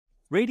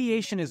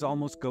Radiation is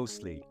almost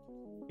ghostly.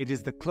 It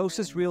is the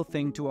closest real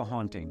thing to a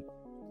haunting.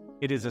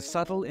 It is a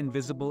subtle,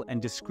 invisible,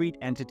 and discrete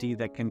entity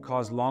that can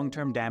cause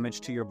long-term damage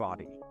to your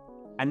body.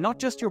 And not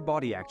just your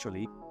body,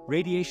 actually.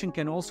 Radiation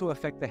can also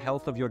affect the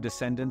health of your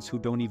descendants who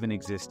don't even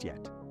exist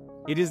yet.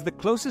 It is the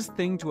closest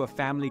thing to a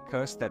family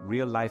curse that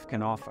real life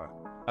can offer,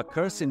 a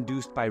curse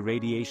induced by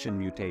radiation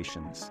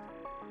mutations.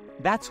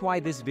 That's why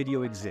this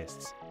video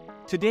exists.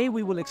 Today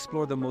we will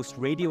explore the most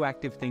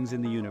radioactive things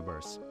in the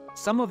universe.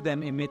 Some of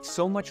them emit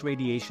so much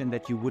radiation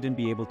that you wouldn't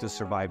be able to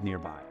survive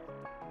nearby.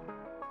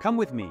 Come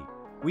with me.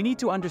 We need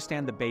to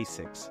understand the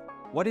basics.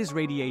 What is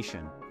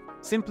radiation?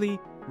 Simply,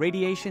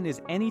 radiation is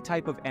any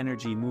type of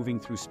energy moving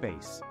through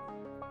space.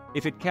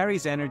 If it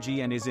carries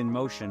energy and is in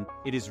motion,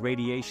 it is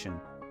radiation.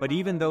 But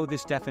even though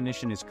this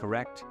definition is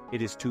correct,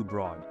 it is too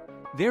broad.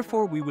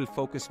 Therefore, we will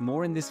focus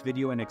more in this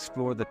video and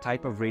explore the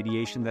type of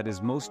radiation that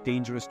is most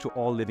dangerous to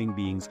all living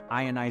beings,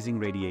 ionizing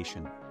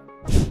radiation.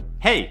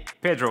 Hey,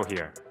 Pedro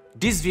here.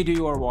 This video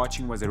you are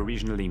watching was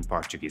originally in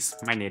Portuguese,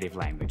 my native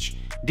language.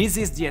 This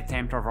is the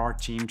attempt of our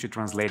team to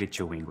translate it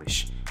to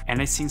English,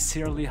 and I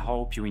sincerely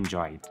hope you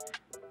enjoy it.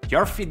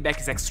 Your feedback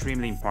is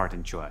extremely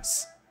important to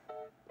us.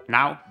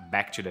 Now,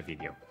 back to the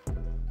video.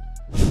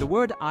 The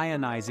word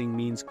ionizing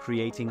means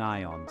creating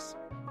ions.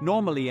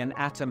 Normally, an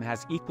atom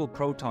has equal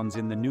protons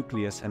in the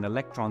nucleus and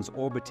electrons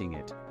orbiting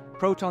it.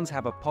 Protons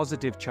have a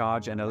positive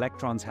charge and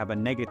electrons have a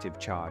negative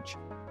charge.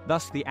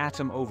 Thus, the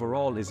atom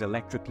overall is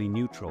electrically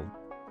neutral.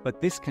 But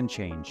this can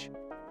change.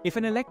 If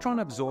an electron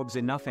absorbs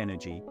enough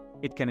energy,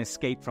 it can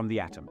escape from the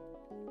atom.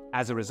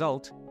 As a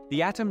result,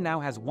 the atom now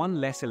has one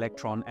less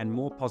electron and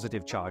more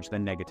positive charge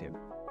than negative.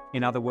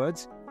 In other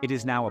words, it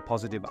is now a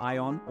positive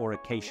ion or a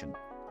cation.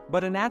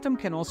 But an atom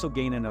can also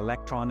gain an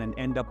electron and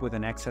end up with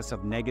an excess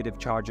of negative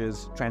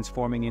charges,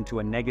 transforming into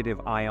a negative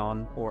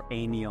ion or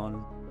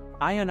anion.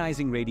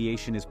 Ionizing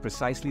radiation is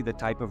precisely the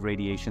type of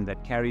radiation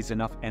that carries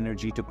enough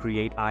energy to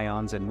create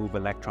ions and move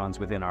electrons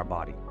within our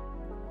body.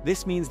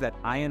 This means that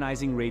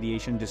ionizing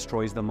radiation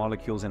destroys the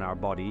molecules in our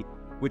body,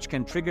 which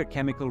can trigger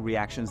chemical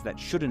reactions that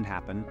shouldn't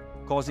happen,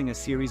 causing a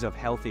series of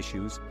health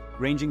issues,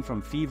 ranging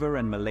from fever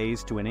and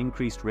malaise to an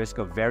increased risk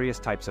of various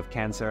types of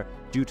cancer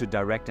due to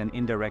direct and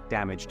indirect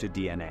damage to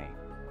DNA.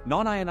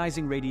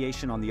 Non-ionizing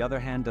radiation, on the other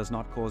hand, does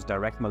not cause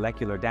direct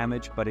molecular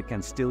damage, but it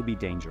can still be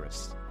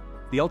dangerous.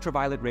 The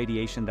ultraviolet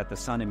radiation that the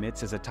sun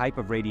emits is a type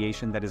of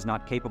radiation that is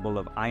not capable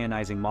of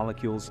ionizing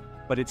molecules,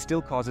 but it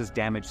still causes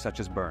damage such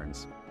as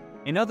burns.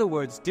 In other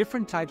words,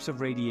 different types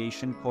of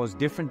radiation cause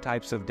different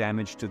types of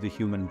damage to the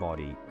human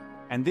body.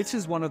 And this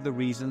is one of the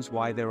reasons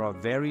why there are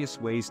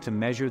various ways to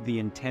measure the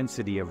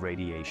intensity of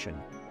radiation.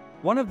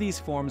 One of these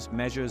forms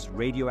measures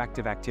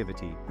radioactive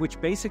activity,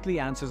 which basically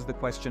answers the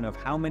question of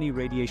how many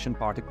radiation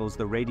particles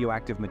the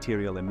radioactive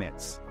material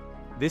emits.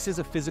 This is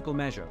a physical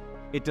measure.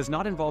 It does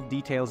not involve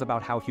details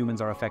about how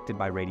humans are affected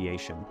by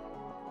radiation.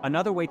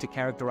 Another way to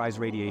characterize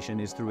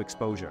radiation is through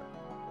exposure.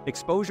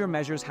 Exposure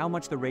measures how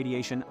much the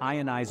radiation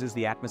ionizes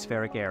the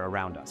atmospheric air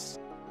around us.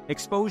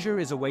 Exposure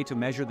is a way to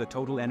measure the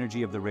total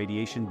energy of the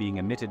radiation being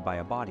emitted by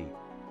a body.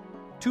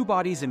 Two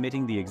bodies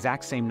emitting the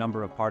exact same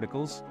number of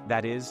particles,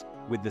 that is,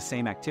 with the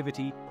same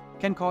activity,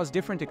 can cause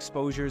different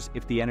exposures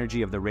if the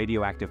energy of the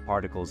radioactive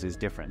particles is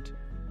different.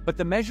 But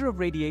the measure of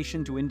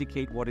radiation to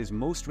indicate what is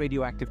most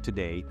radioactive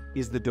today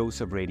is the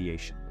dose of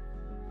radiation.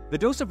 The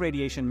dose of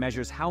radiation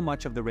measures how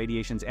much of the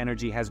radiation's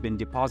energy has been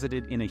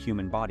deposited in a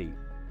human body.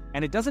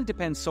 And it doesn't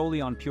depend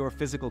solely on pure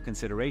physical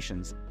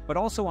considerations, but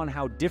also on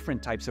how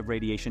different types of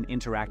radiation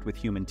interact with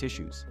human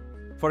tissues.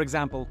 For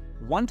example,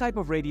 one type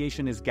of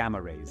radiation is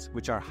gamma rays,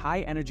 which are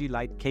high-energy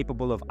light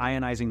capable of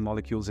ionizing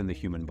molecules in the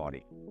human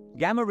body.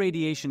 Gamma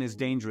radiation is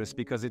dangerous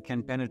because it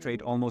can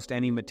penetrate almost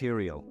any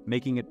material,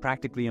 making it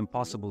practically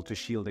impossible to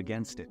shield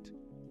against it.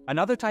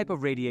 Another type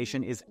of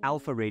radiation is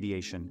alpha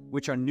radiation,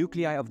 which are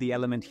nuclei of the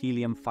element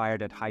helium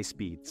fired at high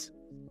speeds.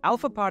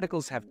 Alpha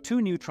particles have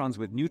two neutrons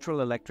with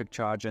neutral electric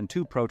charge and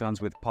two protons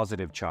with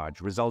positive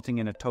charge, resulting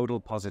in a total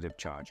positive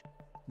charge.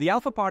 The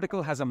alpha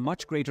particle has a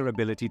much greater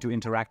ability to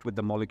interact with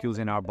the molecules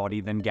in our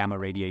body than gamma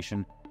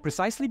radiation,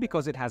 precisely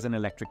because it has an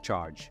electric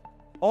charge.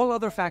 All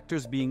other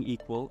factors being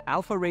equal,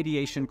 alpha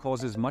radiation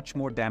causes much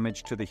more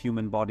damage to the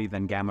human body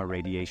than gamma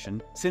radiation,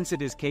 since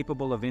it is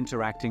capable of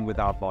interacting with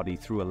our body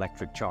through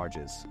electric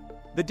charges.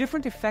 The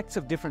different effects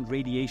of different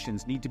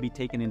radiations need to be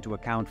taken into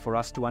account for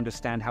us to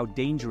understand how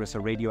dangerous a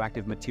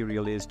radioactive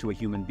material is to a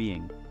human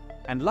being.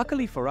 And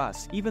luckily for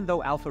us, even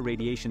though alpha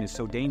radiation is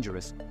so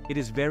dangerous, it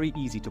is very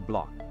easy to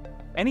block.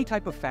 Any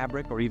type of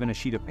fabric or even a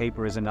sheet of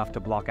paper is enough to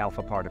block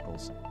alpha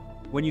particles.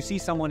 When you see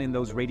someone in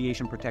those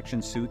radiation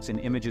protection suits in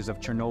images of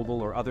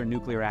Chernobyl or other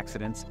nuclear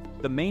accidents,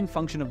 the main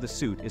function of the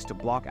suit is to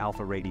block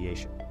alpha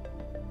radiation.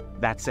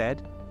 That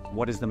said,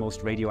 what is the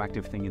most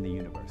radioactive thing in the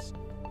universe?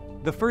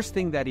 The first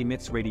thing that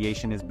emits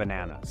radiation is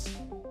bananas.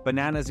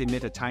 Bananas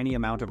emit a tiny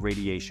amount of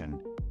radiation,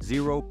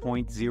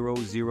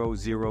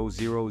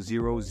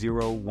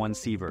 0.0000001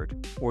 sievert,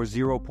 or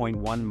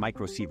 0.1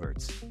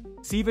 microsieverts.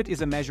 Sievert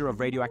is a measure of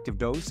radioactive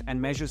dose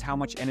and measures how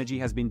much energy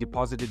has been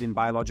deposited in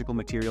biological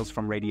materials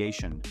from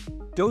radiation.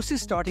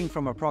 Doses starting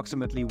from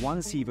approximately 1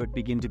 sievert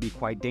begin to be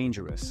quite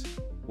dangerous.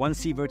 1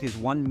 sievert is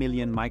 1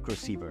 million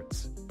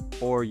microsieverts.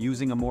 Or,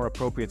 using a more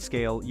appropriate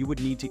scale, you would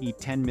need to eat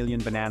 10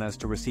 million bananas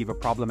to receive a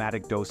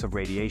problematic dose of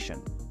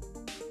radiation.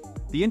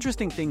 The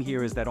interesting thing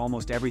here is that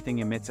almost everything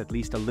emits at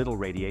least a little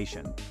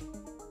radiation.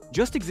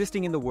 Just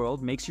existing in the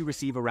world makes you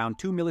receive around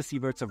 2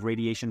 millisieverts of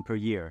radiation per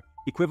year,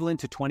 equivalent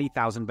to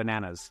 20,000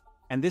 bananas.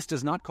 And this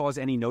does not cause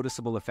any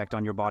noticeable effect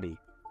on your body.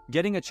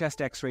 Getting a chest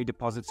X-ray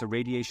deposits a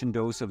radiation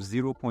dose of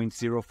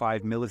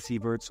 0.05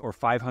 millisieverts or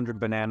 500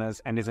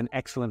 bananas and is an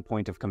excellent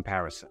point of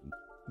comparison.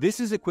 This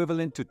is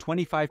equivalent to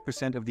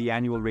 25% of the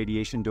annual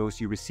radiation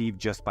dose you receive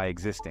just by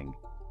existing.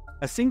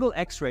 A single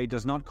X-ray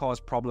does not cause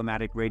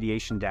problematic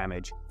radiation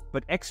damage,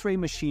 but X-ray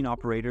machine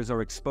operators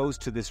are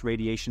exposed to this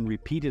radiation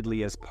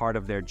repeatedly as part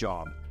of their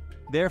job.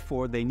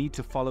 Therefore, they need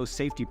to follow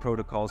safety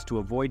protocols to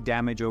avoid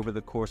damage over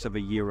the course of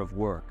a year of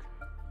work.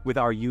 With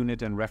our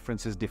unit and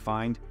references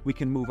defined, we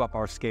can move up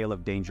our scale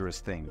of dangerous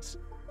things.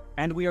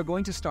 And we are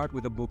going to start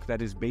with a book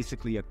that is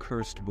basically a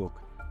cursed book,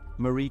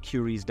 Marie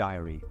Curie's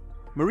diary.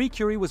 Marie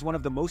Curie was one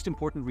of the most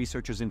important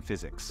researchers in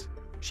physics.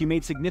 She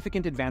made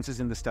significant advances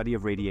in the study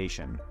of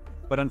radiation,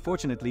 but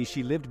unfortunately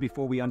she lived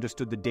before we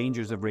understood the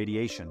dangers of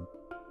radiation.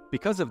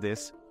 Because of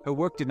this, her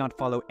work did not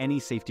follow any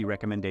safety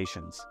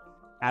recommendations.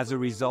 As a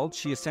result,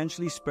 she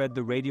essentially spread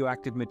the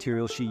radioactive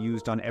material she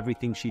used on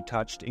everything she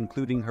touched,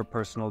 including her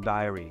personal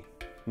diary.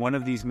 One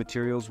of these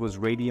materials was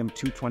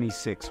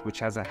radium-226, which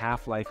has a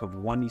half-life of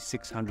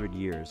 1,600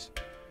 years.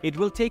 It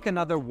will take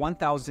another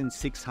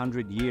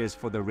 1,600 years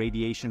for the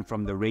radiation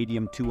from the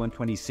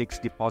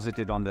radium-226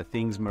 deposited on the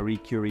things Marie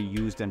Curie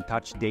used and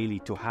touched daily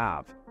to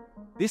have.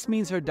 This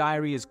means her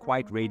diary is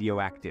quite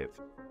radioactive.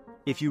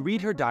 If you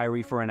read her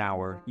diary for an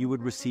hour, you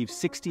would receive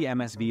 60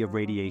 MSV of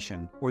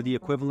radiation, or the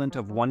equivalent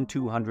of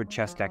 1/200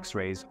 chest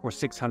X-rays, or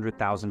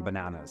 600,000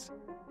 bananas.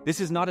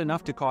 This is not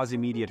enough to cause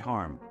immediate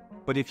harm.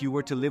 But if you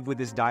were to live with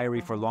this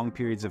diary for long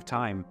periods of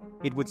time,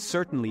 it would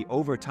certainly,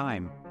 over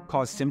time,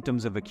 cause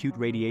symptoms of acute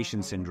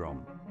radiation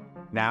syndrome.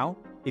 Now,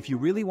 if you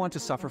really want to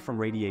suffer from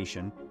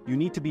radiation, you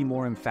need to be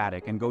more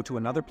emphatic and go to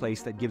another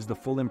place that gives the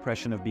full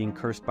impression of being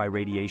cursed by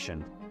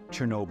radiation: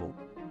 Chernobyl.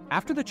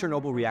 After the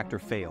Chernobyl reactor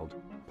failed,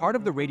 part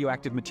of the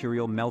radioactive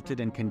material melted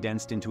and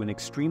condensed into an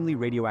extremely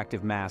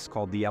radioactive mass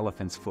called the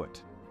elephant's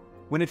foot.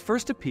 When it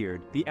first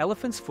appeared, the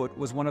elephant's foot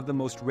was one of the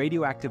most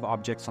radioactive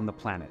objects on the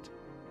planet.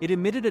 It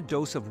emitted a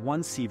dose of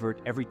 1 sievert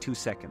every 2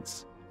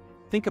 seconds.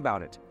 Think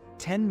about it,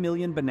 10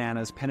 million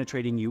bananas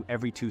penetrating you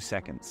every 2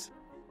 seconds.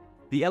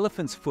 The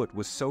elephant's foot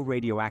was so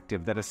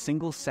radioactive that a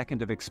single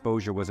second of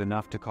exposure was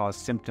enough to cause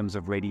symptoms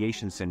of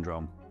radiation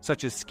syndrome,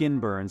 such as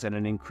skin burns and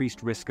an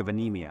increased risk of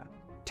anemia.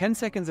 10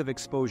 seconds of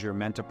exposure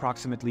meant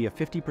approximately a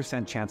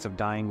 50% chance of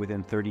dying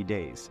within 30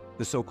 days,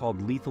 the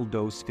so-called lethal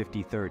dose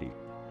 50-30.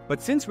 But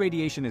since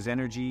radiation is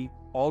energy,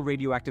 all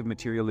radioactive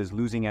material is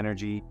losing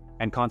energy,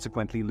 and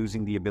consequently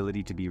losing the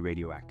ability to be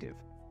radioactive.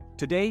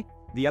 Today,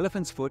 the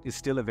elephant's foot is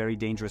still a very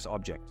dangerous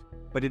object,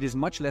 but it is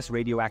much less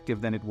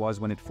radioactive than it was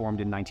when it formed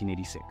in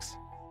 1986.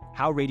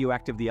 How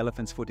radioactive the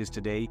elephant's foot is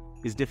today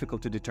is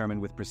difficult to determine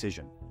with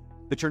precision.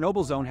 The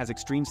Chernobyl zone has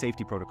extreme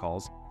safety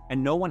protocols,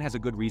 and no one has a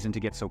good reason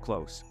to get so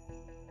close.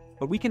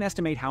 But we can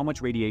estimate how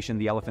much radiation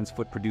the elephant's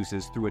foot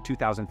produces through a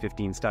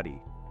 2015 study.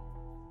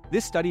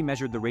 This study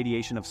measured the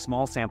radiation of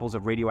small samples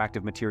of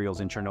radioactive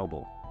materials in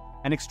Chernobyl.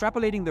 And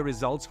extrapolating the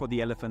results for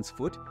the elephant's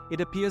foot, it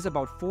appears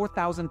about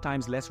 4,000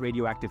 times less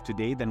radioactive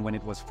today than when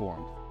it was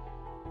formed.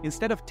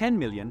 Instead of 10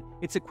 million,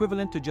 it's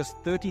equivalent to just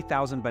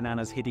 30,000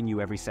 bananas hitting you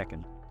every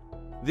second.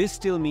 This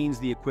still means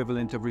the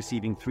equivalent of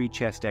receiving 3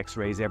 chest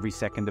X-rays every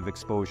second of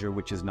exposure,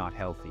 which is not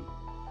healthy.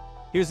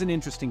 Here's an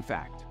interesting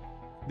fact.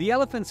 The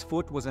elephant's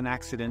foot was an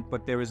accident,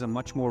 but there is a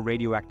much more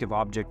radioactive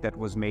object that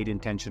was made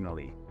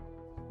intentionally.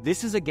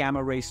 This is a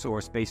gamma-ray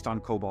source based on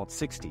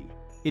cobalt-60.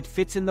 It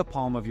fits in the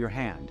palm of your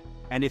hand.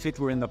 And if it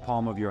were in the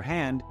palm of your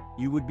hand,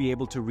 you would be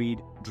able to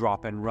read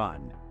 "drop and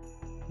run."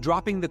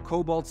 Dropping the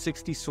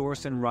cobalt-60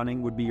 source and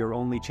running would be your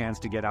only chance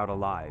to get out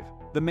alive.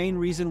 The main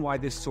reason why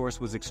this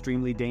source was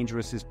extremely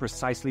dangerous is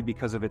precisely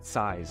because of its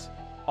size.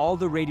 All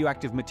the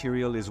radioactive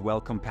material is well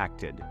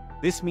compacted.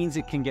 This means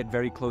it can get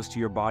very close to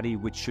your body,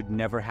 which should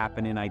never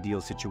happen in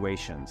ideal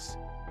situations.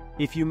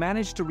 If you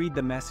managed to read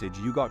the message,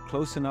 you got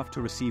close enough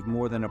to receive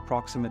more than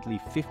approximately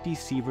 50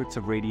 sieverts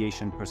of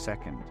radiation per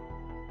second.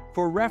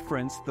 For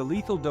reference, the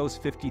lethal dose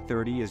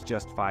 50-30 is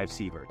just 5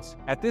 sieverts.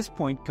 At this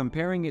point,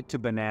 comparing it to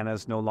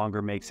bananas no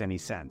longer makes any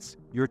sense.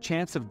 Your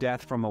chance of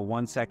death from a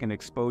 1-second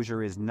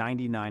exposure is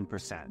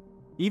 99%.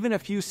 Even a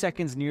few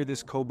seconds near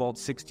this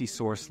cobalt-60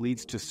 source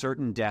leads to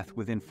certain death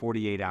within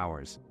 48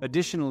 hours.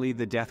 Additionally,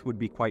 the death would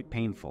be quite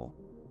painful.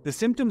 The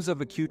symptoms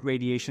of acute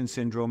radiation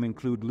syndrome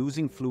include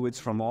losing fluids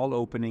from all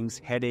openings,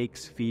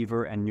 headaches,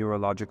 fever, and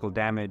neurological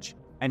damage.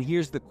 And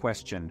here's the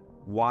question: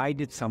 why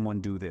did someone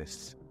do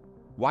this?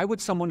 Why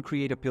would someone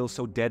create a pill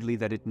so deadly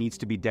that it needs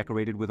to be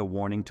decorated with a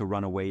warning to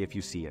run away if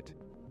you see it?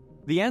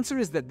 The answer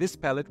is that this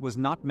pellet was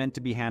not meant to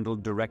be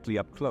handled directly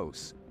up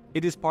close.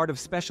 It is part of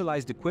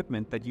specialized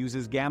equipment that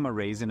uses gamma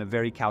rays in a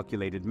very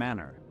calculated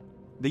manner.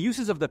 The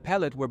uses of the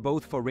pellet were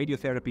both for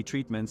radiotherapy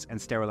treatments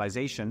and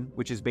sterilization,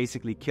 which is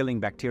basically killing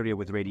bacteria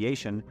with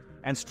radiation,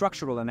 and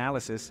structural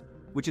analysis,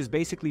 which is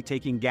basically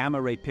taking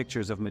gamma-ray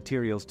pictures of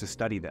materials to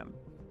study them.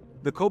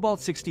 The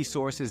cobalt-60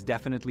 source is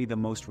definitely the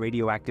most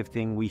radioactive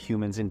thing we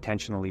humans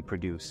intentionally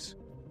produce.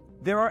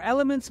 There are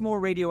elements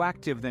more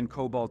radioactive than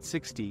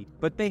cobalt-60,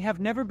 but they have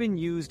never been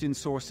used in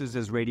sources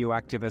as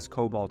radioactive as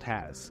cobalt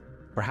has.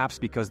 Perhaps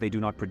because they do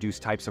not produce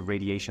types of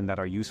radiation that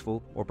are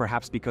useful, or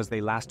perhaps because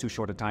they last too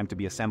short a time to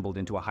be assembled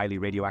into a highly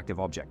radioactive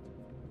object.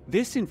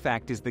 This, in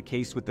fact, is the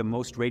case with the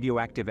most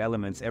radioactive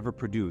elements ever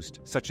produced,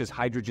 such as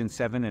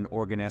hydrogen-7 and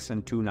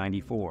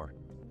organesson-294.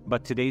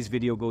 But today's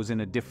video goes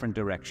in a different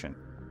direction.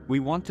 We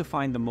want to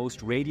find the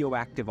most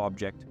radioactive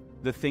object,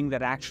 the thing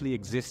that actually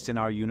exists in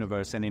our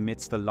universe and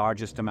emits the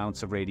largest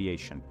amounts of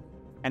radiation.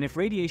 And if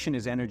radiation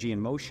is energy in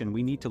motion,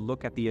 we need to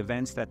look at the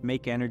events that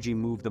make energy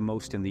move the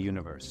most in the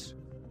universe.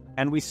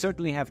 And we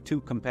certainly have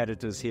two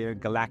competitors here,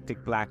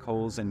 galactic black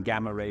holes and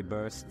gamma-ray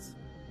bursts.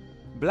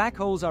 Black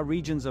holes are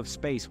regions of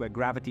space where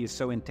gravity is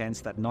so intense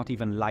that not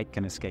even light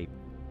can escape.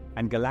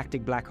 And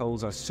galactic black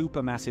holes are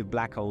supermassive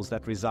black holes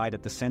that reside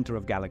at the center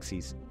of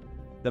galaxies.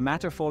 The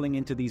matter falling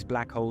into these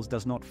black holes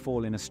does not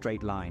fall in a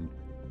straight line.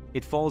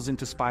 It falls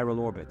into spiral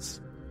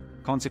orbits.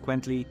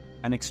 Consequently,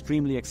 an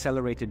extremely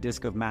accelerated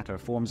disk of matter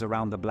forms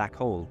around the black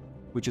hole,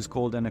 which is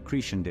called an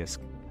accretion disk.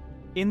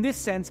 In this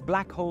sense,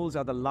 black holes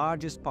are the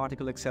largest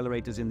particle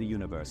accelerators in the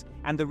universe,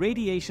 and the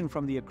radiation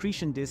from the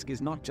accretion disk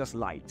is not just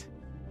light.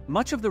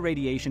 Much of the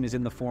radiation is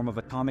in the form of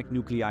atomic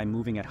nuclei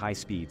moving at high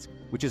speeds,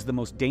 which is the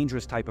most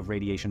dangerous type of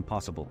radiation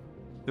possible.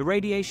 The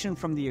radiation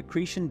from the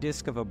accretion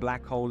disk of a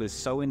black hole is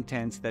so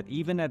intense that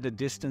even at a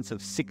distance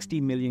of 60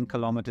 million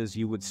kilometers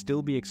you would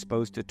still be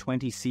exposed to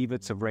 20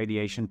 sieverts of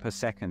radiation per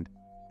second.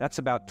 That's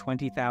about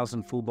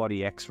 20,000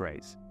 full-body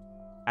X-rays.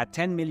 At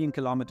 10 million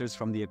kilometers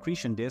from the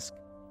accretion disk,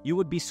 you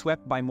would be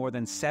swept by more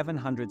than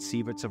 700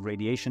 sieverts of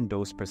radiation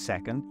dose per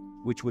second,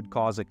 which would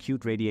cause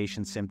acute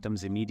radiation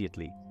symptoms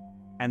immediately.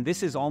 And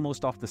this is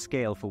almost off the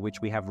scale for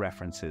which we have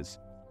references.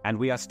 And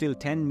we are still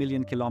 10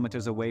 million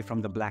kilometers away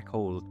from the black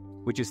hole,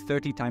 which is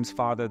 30 times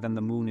farther than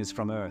the moon is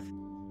from Earth.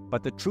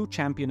 But the true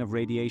champion of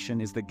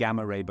radiation is the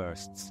gamma-ray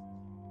bursts.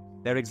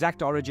 Their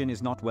exact origin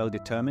is not well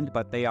determined,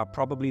 but they are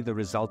probably the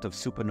result of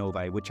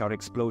supernovae, which are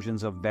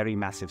explosions of very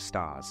massive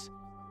stars.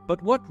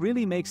 But what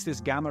really makes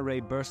this gamma-ray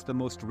burst the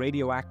most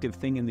radioactive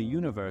thing in the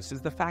universe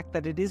is the fact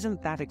that it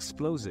isn't that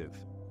explosive.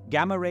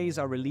 Gamma rays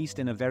are released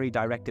in a very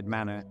directed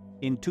manner,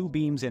 in two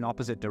beams in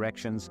opposite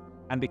directions,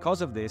 and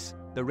because of this,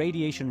 the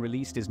radiation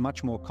released is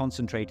much more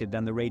concentrated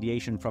than the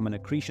radiation from an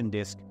accretion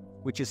disk,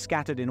 which is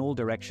scattered in all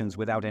directions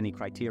without any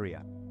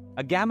criteria.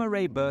 A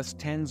gamma-ray burst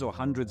tens or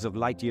hundreds of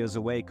light-years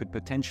away could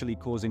potentially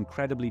cause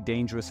incredibly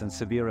dangerous and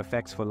severe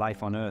effects for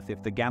life on Earth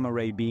if the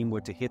gamma-ray beam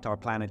were to hit our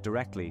planet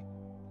directly.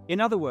 In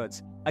other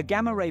words, a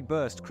gamma-ray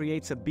burst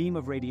creates a beam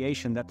of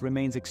radiation that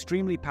remains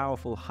extremely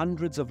powerful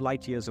hundreds of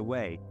light-years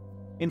away.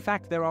 In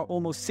fact, there are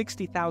almost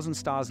 60,000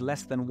 stars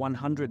less than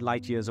 100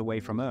 light-years away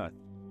from Earth.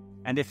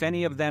 And if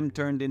any of them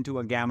turned into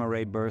a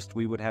gamma-ray burst,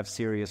 we would have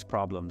serious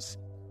problems.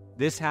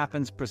 This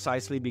happens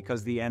precisely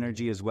because the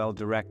energy is well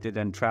directed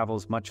and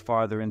travels much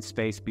farther in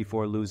space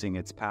before losing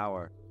its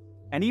power.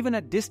 And even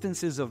at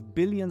distances of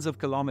billions of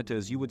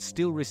kilometers, you would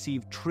still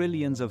receive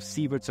trillions of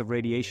sieverts of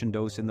radiation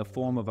dose in the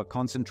form of a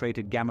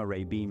concentrated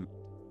gamma-ray beam.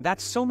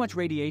 That's so much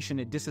radiation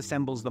it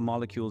disassembles the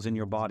molecules in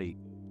your body.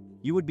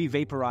 You would be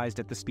vaporized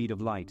at the speed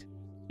of light.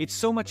 It's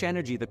so much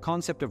energy, the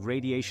concept of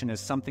radiation as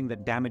something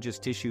that damages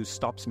tissues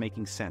stops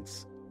making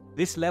sense.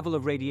 This level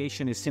of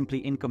radiation is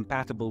simply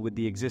incompatible with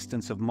the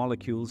existence of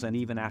molecules and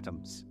even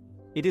atoms.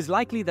 It is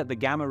likely that the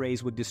gamma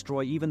rays would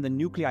destroy even the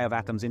nuclei of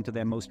atoms into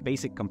their most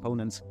basic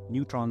components,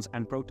 neutrons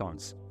and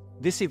protons.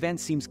 This event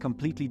seems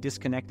completely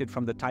disconnected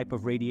from the type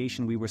of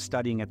radiation we were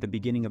studying at the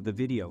beginning of the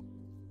video.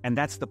 And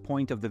that's the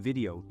point of the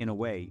video, in a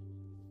way.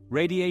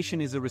 Radiation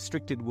is a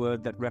restricted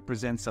word that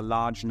represents a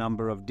large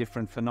number of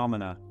different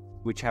phenomena,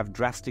 which have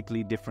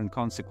drastically different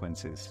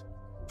consequences.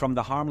 From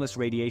the harmless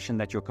radiation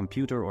that your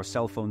computer or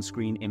cell phone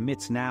screen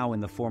emits now in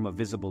the form of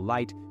visible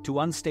light, to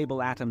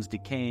unstable atoms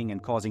decaying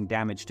and causing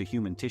damage to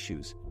human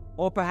tissues,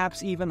 or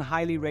perhaps even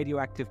highly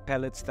radioactive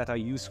pellets that are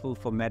useful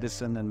for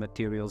medicine and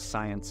materials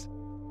science.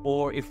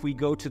 Or if we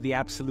go to the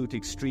absolute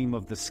extreme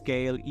of the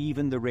scale,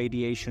 even the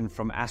radiation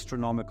from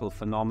astronomical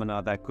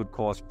phenomena that could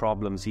cause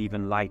problems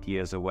even light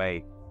years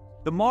away.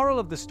 The moral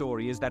of the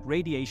story is that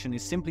radiation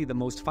is simply the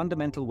most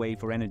fundamental way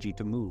for energy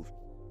to move.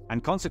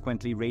 And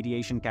consequently,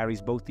 radiation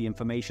carries both the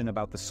information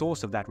about the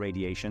source of that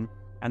radiation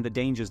and the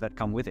dangers that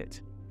come with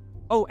it.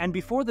 Oh, and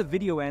before the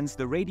video ends,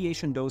 the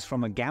radiation dose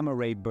from a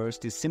gamma-ray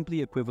burst is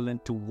simply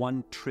equivalent to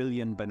 1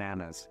 trillion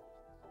bananas.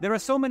 There are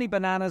so many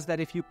bananas that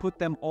if you put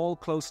them all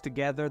close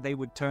together, they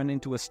would turn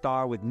into a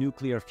star with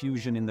nuclear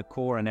fusion in the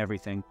core and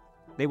everything.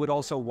 They would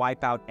also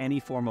wipe out any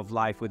form of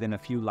life within a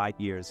few light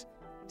years.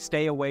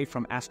 Stay away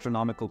from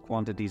astronomical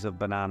quantities of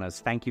bananas.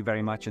 Thank you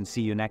very much and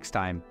see you next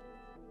time.